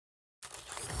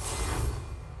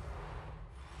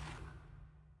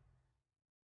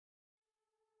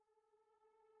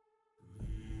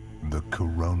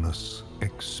Corona's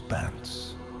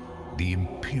expanse, the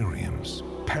Imperium's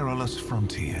perilous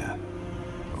frontier,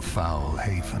 a foul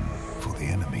haven for the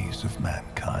enemies of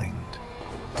mankind.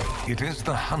 It is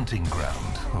the hunting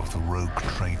ground of the rogue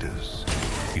traders,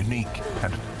 unique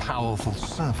and powerful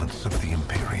servants of the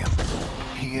Imperium.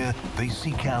 Here they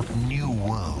seek out new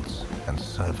worlds and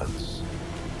servants.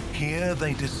 Here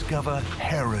they discover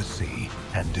heresy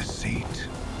and deceit.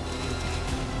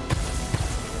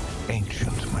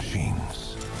 Ancient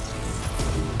machines.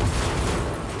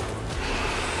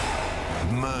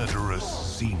 Murderous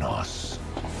Xenos.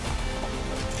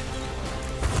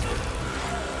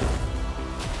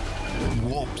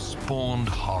 Warp-spawned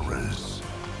horrors.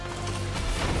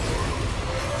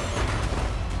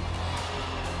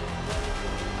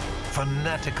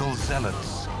 Fanatical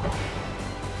zealots.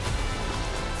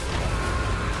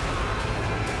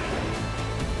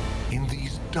 In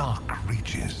these dark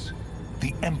reaches,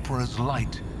 the Emperor's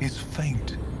light is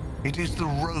faint. It is the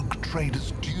rogue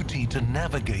trader's duty to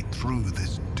navigate through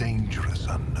this dangerous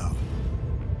unknown.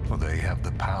 For they have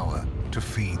the power to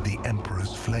feed the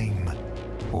Emperor's flame,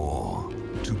 or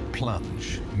to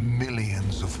plunge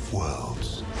millions of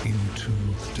worlds into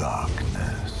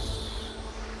darkness.